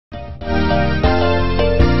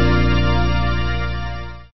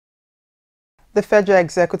The Federal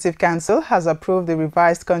Executive Council has approved the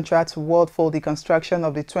revised contract award for the construction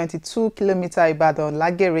of the 22-kilometer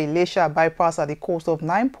Ibadan-Lagere-Ilesha bypass at the cost of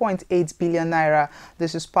 9.8 billion naira.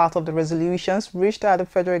 This is part of the resolutions reached at the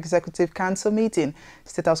Federal Executive Council meeting.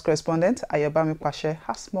 State House correspondent Ayobami Kwashe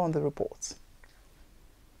has more on the report.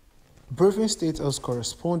 Briefing State House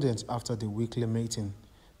correspondent after the weekly meeting,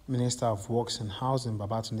 Minister of Works and Housing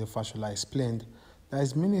Babatunde Fashola explained that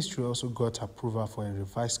his ministry also got approval for a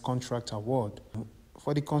revised contract award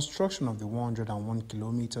for the construction of the 101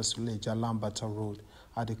 kilometers Suleja-Lambata Road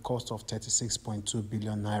at the cost of 36.2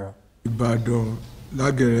 billion naira.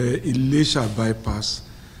 Ibadan-Lagere-Ilesha bypass,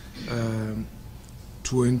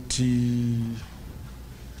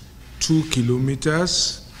 22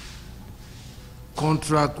 kilometers.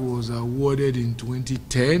 Contract was awarded in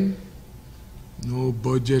 2010. No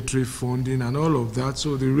budgetary funding and all of that,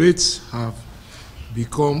 so the rates have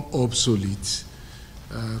become obsolete.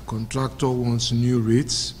 Contractor wants new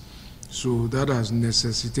rates, so that has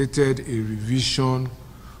necessitated a revision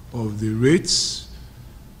of the rates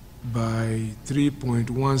by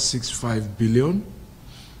 3.165 billion,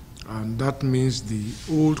 and that means the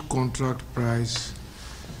old contract price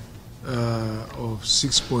of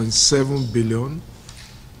 6.7 billion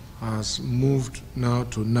has moved now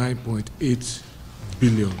to 9.8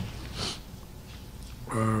 billion.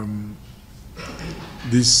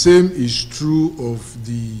 The same is true of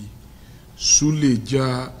the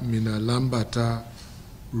Suleja-Lambata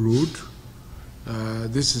Road.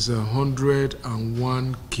 This is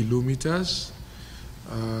 101 kilometers.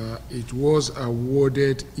 It was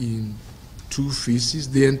awarded in 2 phases.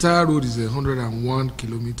 The entire road is 101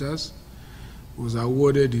 kilometers. It was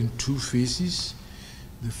awarded in 2 phases.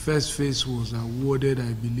 The first phase was awarded,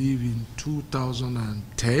 I believe, in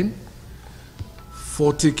 2010,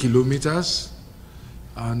 40 kilometers.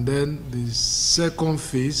 And then the second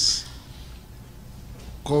phase,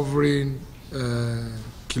 covering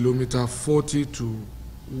kilometer 40 to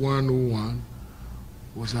 101,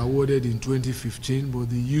 was awarded in 2015, but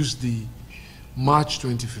they used the March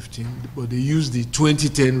 2015, but they used the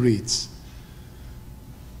 2010 rates.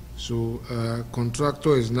 So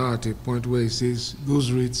contractor is now at a point where he says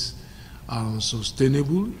those rates are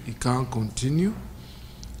unsustainable, it can't continue,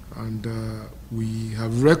 and we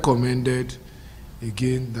have recommended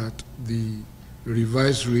again that the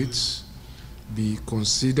revised rates be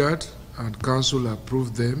considered and council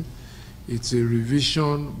approve them. It's a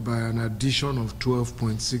revision by an addition of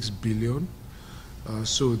 12.6 billion.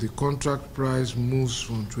 So the contract price moves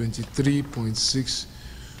from 23.6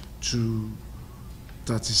 to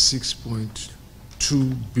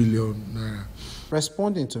 36.2 billion naira.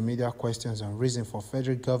 Responding to media questions on reason for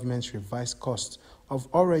federal government's revised cost of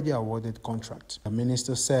already awarded contract, the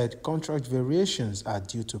minister said contract variations are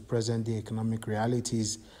due to present-day economic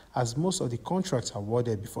realities, as most of the contracts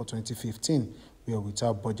awarded before 2015 were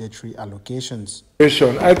without budgetary allocations.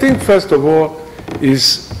 I think first of all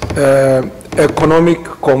is economic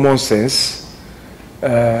common sense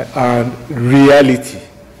and reality.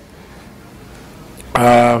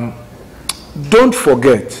 Don't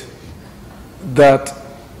forget that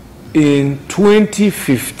in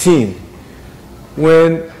 2015,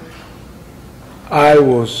 when I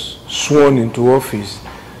was sworn into office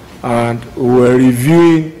and we were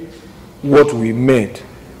reviewing what we made,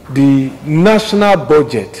 the national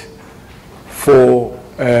budget for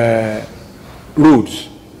roads,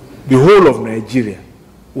 the whole of Nigeria,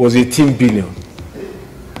 was 18 billion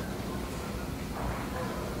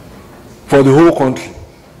for the whole country.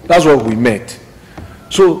 That's what we met.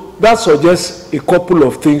 So that suggests a couple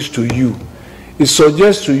of things to you. It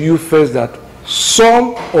suggests to you first that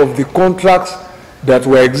some of the contracts that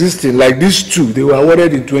were existing, like these 2, they were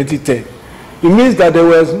awarded in 2010. It means that there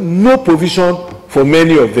was no provision for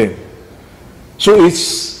many of them. So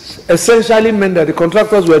it's essentially meant that the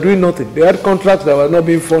contractors were doing nothing. They had contracts that were not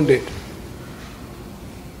being funded.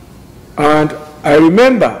 And I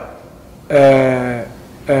remember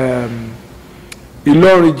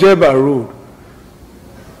Ilorin-Jeba Road.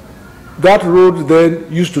 That road then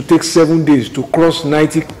used to take 7 days to cross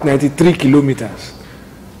 93 kilometers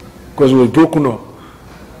because it was broken up.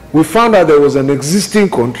 We found out there was an existing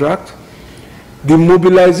contract. The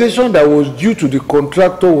mobilization that was due to the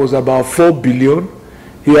contractor was about 4 billion.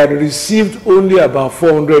 He had received only about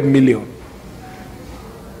 400 million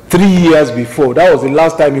 3 years before. That was the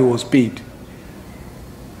last time he was paid.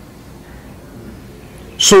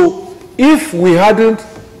 So if we hadn't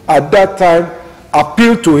at that time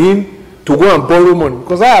appealed to him to go and borrow money,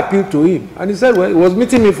 because I appealed to him, and he said, well, he was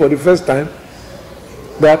meeting me for the first time,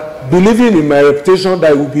 that believing in my reputation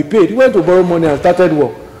that he would be paid, he went to borrow money and started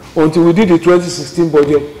work until we did the 2016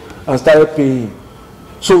 budget and started paying him.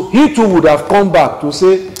 So he too would have come back to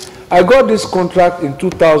say, I got this contract in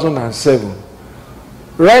 2007.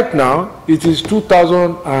 Right now, it is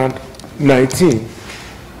 2019.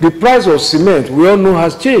 The price of cement, we all know,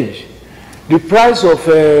 has changed. The price of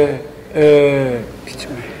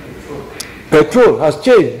petrol has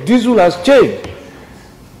changed. Diesel has changed.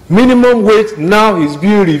 Minimum wage now is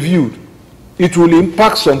being reviewed. It will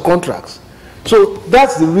impact some contracts. So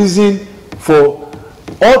that's the reason for,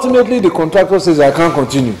 ultimately the contractor says, I can't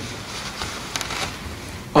continue.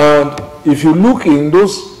 And if you look in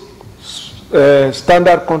those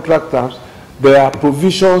standard contract terms, there are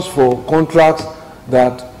provisions for contracts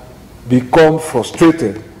that become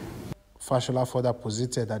frustrated. Fashola further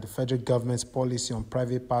posited that the federal government's policy on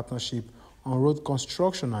private partnership on road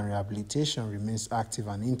construction and rehabilitation remains active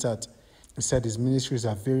and intact. He said his ministry is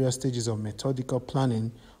at various stages of methodical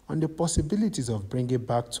planning on the possibilities of bringing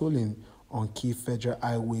back tolling on key federal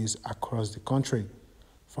highways across the country.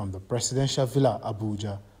 From the Presidential Villa,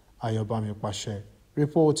 Abuja, Ayobami Pashe,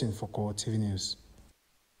 reporting for Core TV News.